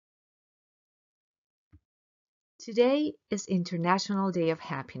Today is International Day of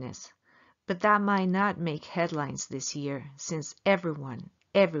Happiness, but that might not make headlines this year since everyone,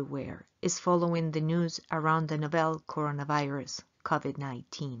 everywhere, is following the news around the novel coronavirus,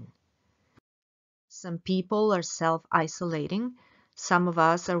 COVID-19. Some people are self-isolating, some of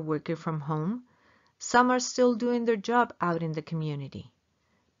us are working from home, some are still doing their job out in the community.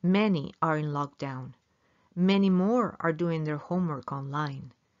 Many are in lockdown. Many more are doing their homework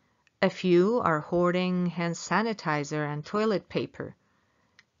online. A few are hoarding hand sanitizer and toilet paper.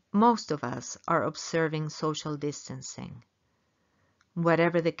 Most of us are observing social distancing.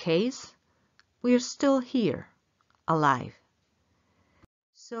 Whatever the case, we are still here, alive.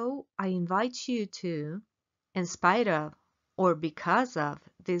 So I invite you to, in spite of or because of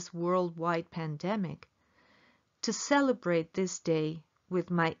this worldwide pandemic, to celebrate this day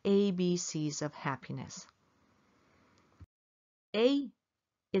with my ABCs of happiness. A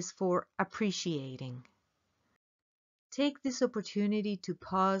is for appreciating. Take this opportunity to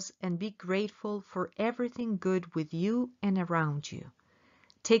pause and be grateful for everything good with you and around you.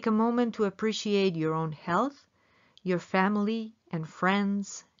 Take a moment to appreciate your own health, your family and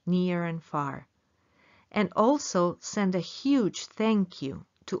friends near and far. And also send a huge thank you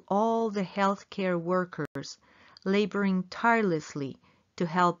to all the healthcare workers laboring tirelessly to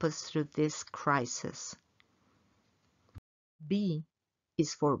help us through this crisis. B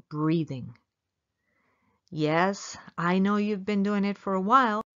is for breathing. Yes, I know you've been doing it for a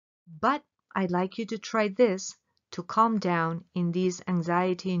while, but I'd like you to try this to calm down in these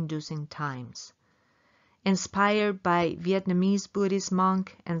anxiety-inducing times. Inspired by Vietnamese Buddhist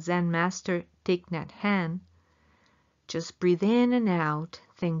monk and Zen master Thich Nhat Hanh, just breathe in and out,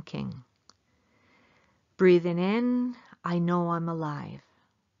 thinking. Breathing in, I know I'm alive.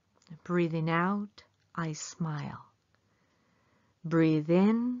 Breathing out, I smile. Breathe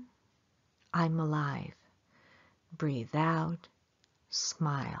in, I'm alive. Breathe out,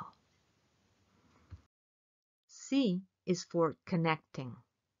 smile. C is for connecting.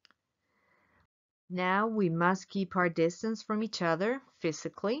 Now we must keep our distance from each other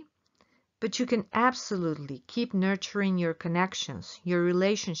physically, but you can absolutely keep nurturing your connections, your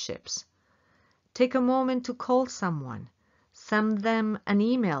relationships. Take a moment to call someone, send them an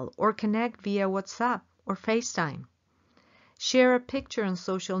email, or connect via WhatsApp or FaceTime. Share a picture on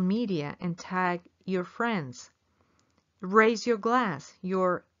social media and tag your friends. Raise your glass,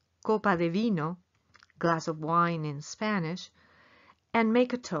 your Copa de Vino, glass of wine in Spanish, and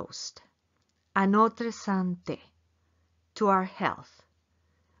make a toast. A notre santé, to our health.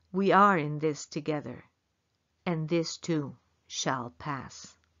 We are in this together, and this too shall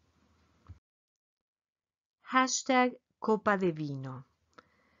pass. Hashtag Copa de Vino.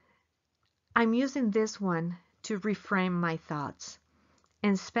 I'm using this one to reframe my thoughts.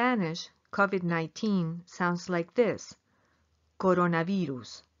 In Spanish, COVID-19 sounds like this: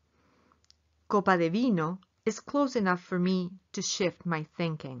 coronavirus. Copa de Vino is close enough for me to shift my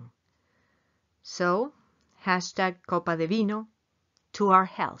thinking. So, hashtag Copa de Vino, to our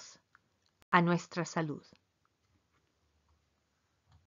health, a nuestra salud.